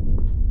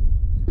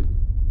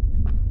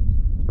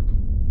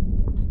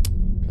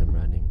 I'm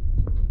running.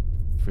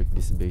 Freak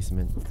this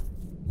basement.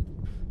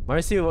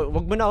 Marcy,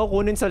 wag mo na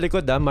ako kunin sa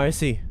likod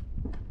Marcy.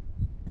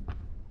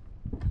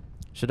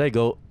 Should I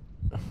go?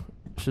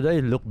 Should I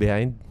look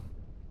behind?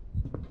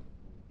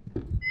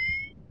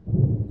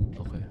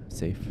 Okay,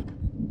 safe.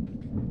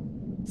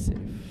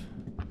 Safe.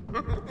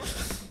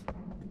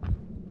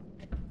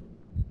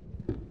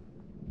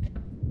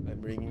 I'm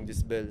ringing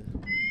this bell.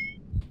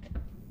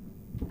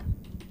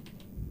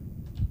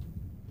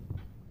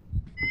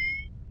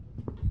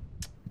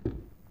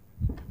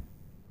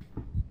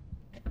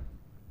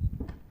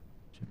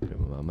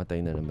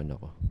 Mamamatay na naman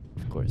ako.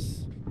 Of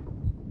course.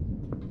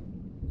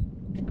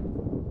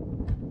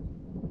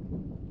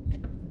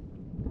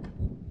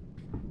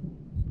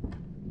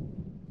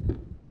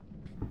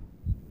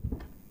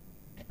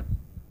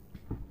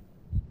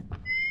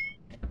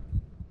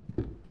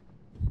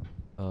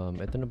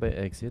 Ito na ba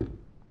yung exit?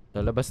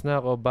 Lalabas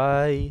na ako.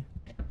 Bye!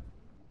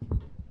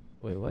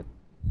 Wait, what?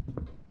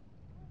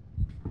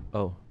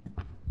 Oh.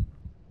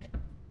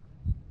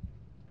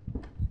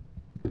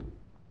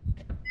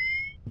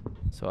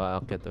 So,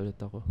 aakyat ulit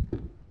ako.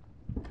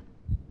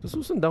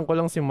 Susundan ko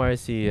lang si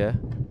Marcia.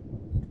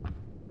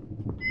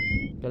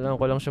 Kailangan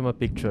ko lang siya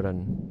mapicturean.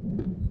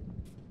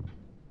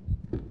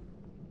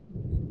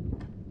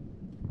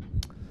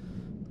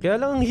 Kaya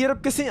lang, ang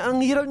hirap kasi, ang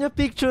hirap niya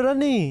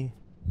picturean eh.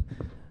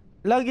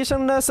 Lagi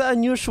siyang nasa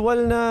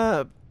unusual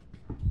na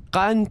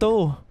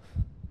kanto.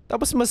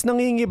 Tapos mas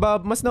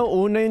nangingibab, mas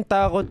nauuna yung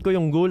takot ko,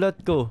 yung gulat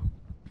ko.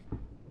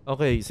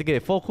 Okay,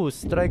 sige,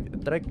 focus.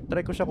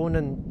 Try ko siya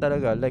kunan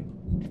talaga. Like,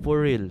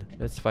 for real.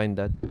 Let's find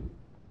that.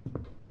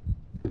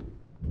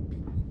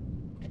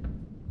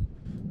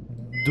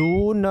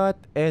 Do not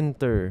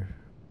enter.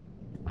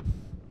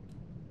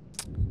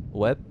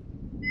 What?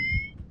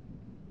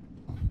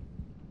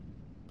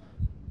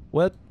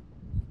 What?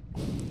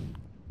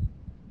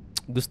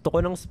 Gusto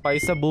ko ng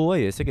spice sa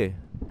buhay eh. Sige.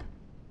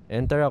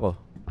 Enter ako.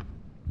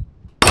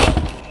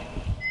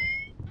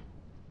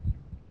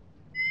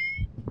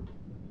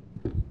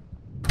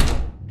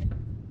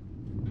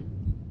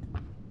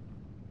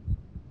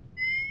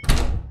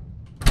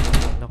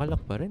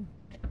 Nakalak pa rin.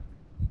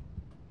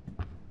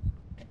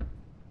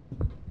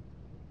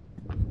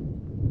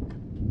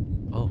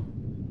 Oh.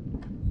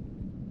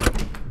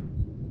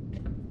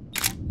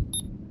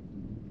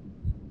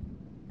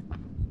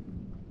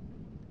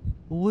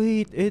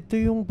 Wait, ito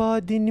yung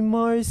body ni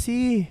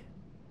Marcy.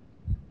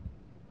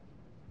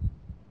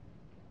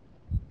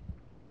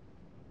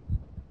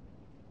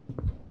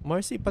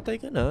 Marcy, patay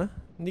ka na.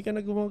 Hindi ka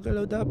na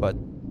gumagalaw dapat.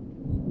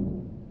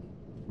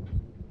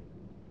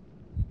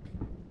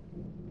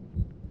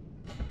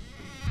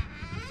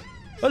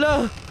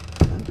 Hala!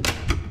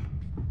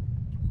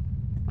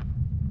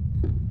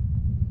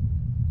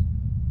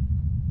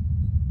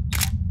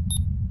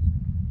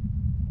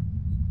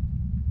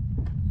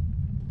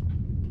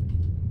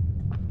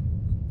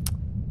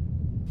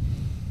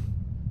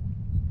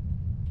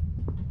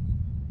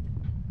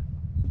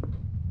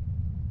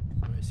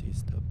 Marcy,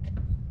 stop.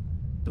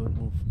 Don't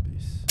move,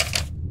 please.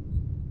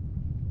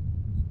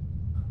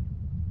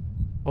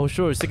 Oh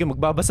sure, sige,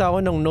 magbabasa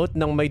ako ng note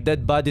ng may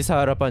dead body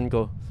sa harapan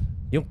ko.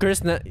 Yung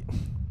curse na...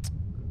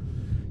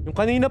 Yung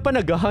kanina pa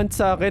nag-hunt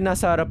sa akin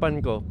nasa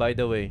harapan ko, by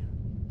the way.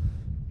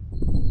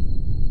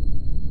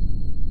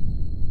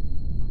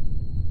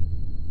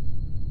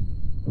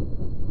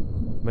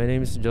 My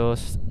name is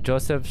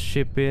Joseph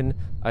Shippin.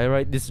 I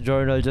write this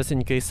journal just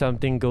in case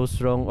something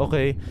goes wrong.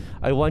 Okay,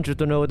 I want you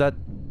to know that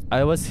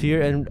I was here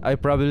and I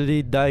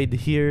probably died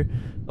here.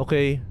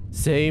 Okay,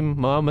 same.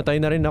 Mamamatay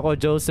na rin ako,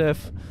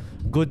 Joseph.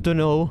 Good to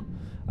know.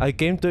 I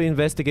came to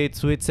investigate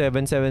Suite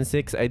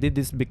 776. I did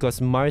this because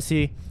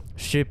Marcy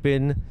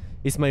Shippin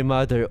is my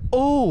mother.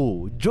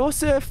 Oh,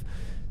 Joseph!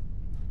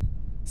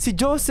 Si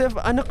Joseph,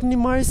 anak ni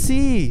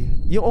Marcy.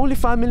 Yung only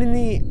family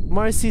ni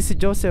Marcy, si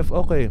Joseph.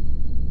 Okay.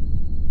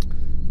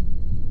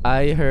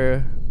 I,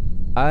 her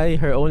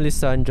only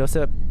son,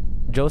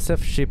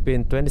 Joseph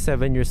Shippin,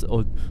 27 years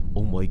old.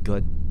 Oh my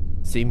god.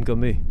 Same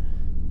kami.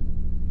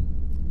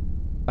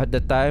 At the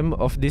time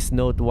of this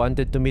note,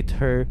 wanted to meet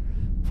her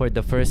for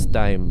the first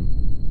time.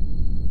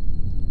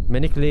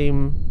 Many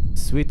claim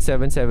Suite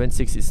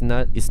 776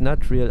 is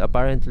not real.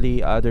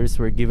 Apparently, others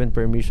were given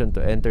permission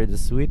to enter the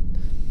suite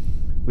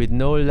with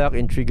no luck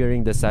in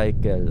triggering the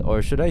cycle.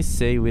 Or should I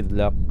say with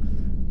luck,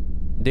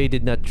 they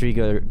did not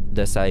trigger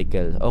the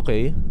cycle.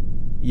 Okay.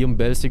 Yung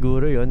bell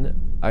siguro yun.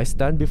 I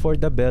stand before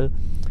the bell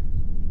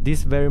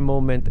this very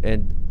moment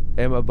and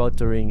am about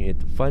to ring it.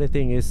 Funny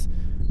thing is,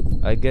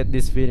 I get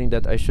this feeling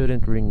that I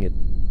shouldn't ring it.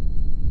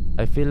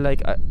 I feel like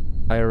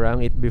I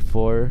rang it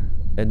before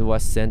and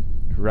was sent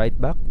right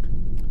back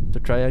to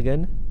try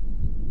again.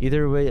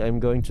 Either way, I'm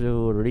going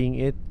to ring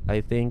it, I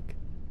think,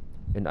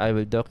 and I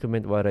will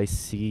document what I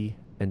see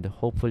and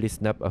hopefully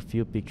snap a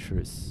few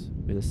pictures.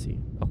 We'll see.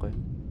 Okay.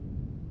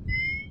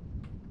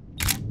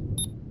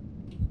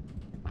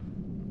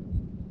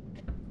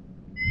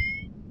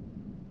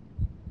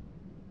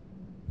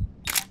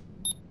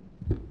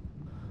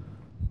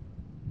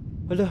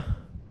 Wala.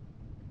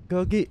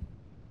 Gagi.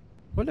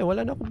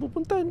 Wala na akong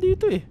pupuntahan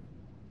dito eh.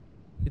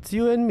 It's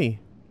you and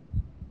me.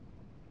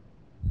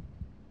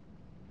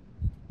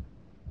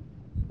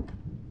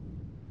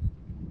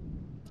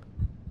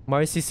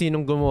 Marcy,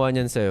 sinong gumawa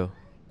niyan sa'yo?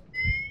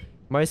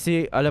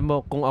 Marcy, alam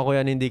mo kung ako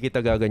yan hindi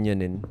kita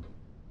gaganyanin.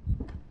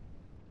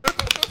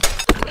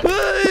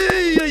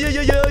 Ay! Ay!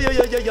 Ay! Ay! Ay! Ay!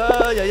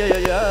 Ay! Ay!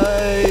 Ay!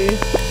 Ay!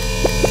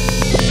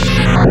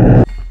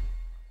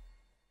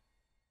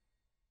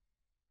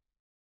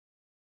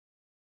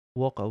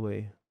 Walk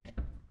away.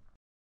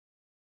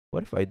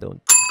 What if I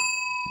don't?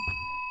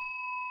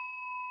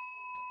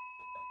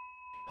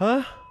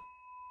 Huh?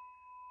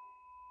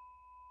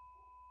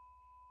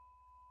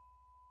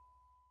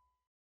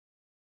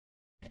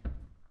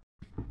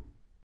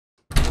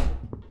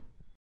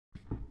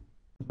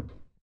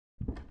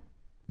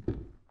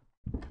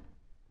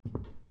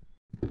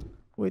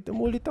 Wait,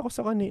 umulit ako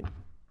sa kanina.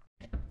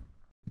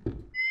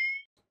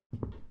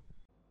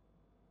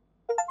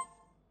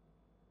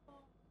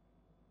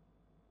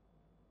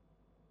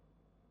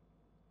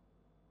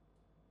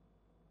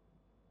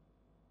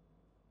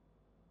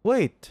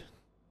 Wait.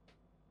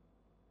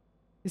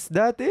 Is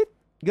that it,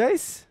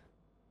 guys?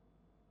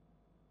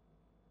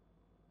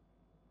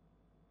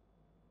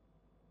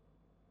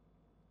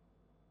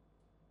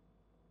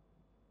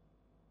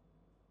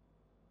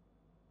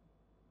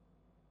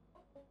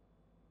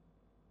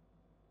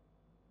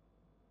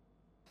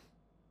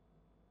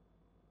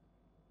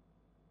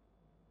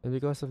 And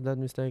because of that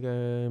mistake,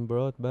 I am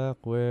brought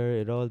back where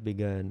it all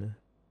began.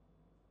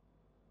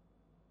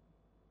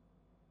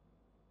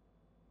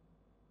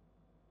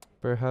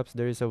 Perhaps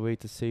there is a way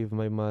to save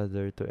my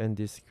mother, to end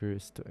this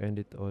curse, to end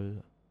it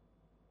all.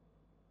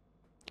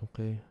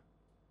 Okay.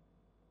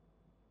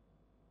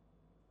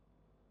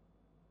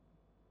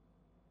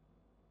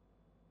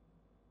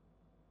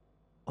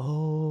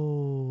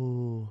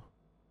 Oh.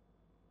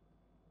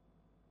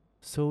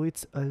 So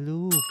it's a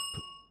loop.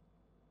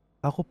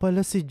 Ako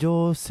pala si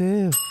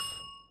Joseph.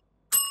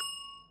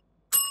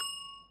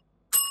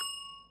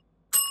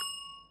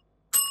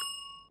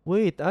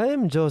 Wait, I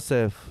am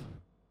Joseph.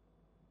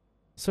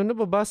 So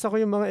nababasa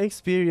ko yung mga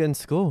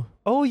experience ko.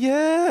 Oh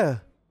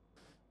yeah!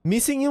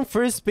 Missing yung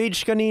first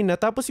page kanina.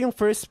 Tapos yung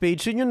first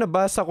page, yun yung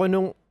nabasa ko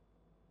nung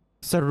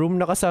sa room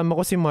na kasama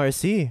ko si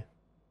Marcy.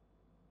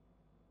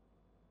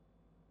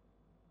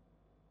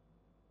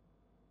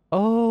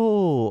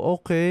 Oh,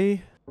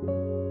 okay.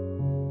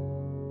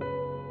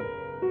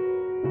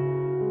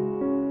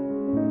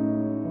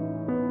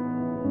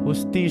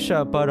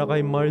 Hustisya para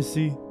kay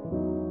Marcy.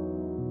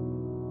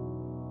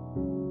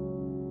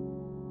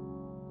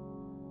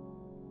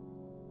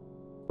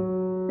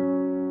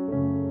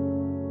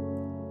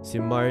 Si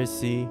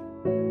Marcy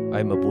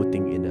ay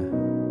mabuting ina.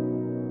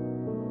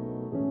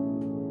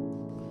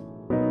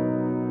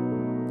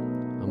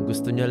 Ang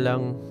gusto niya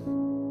lang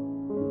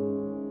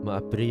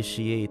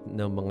ma-appreciate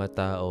ng mga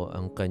tao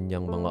ang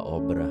kanyang mga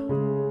obra.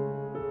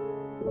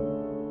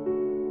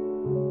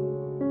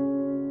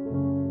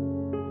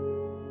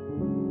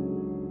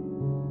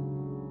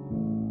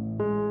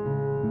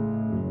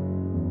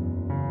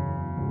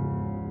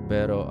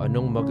 Pero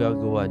anong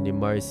magagawa ni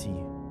Marcy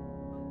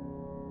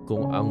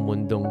kung ang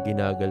mundong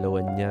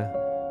ginagalawan niya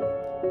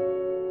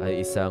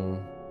ay isang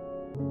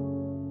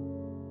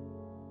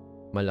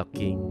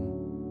malaking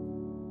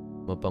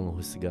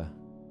mapanghusga?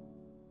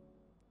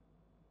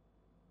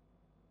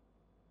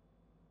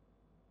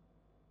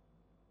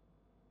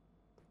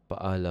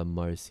 Paalam,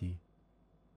 Marcy.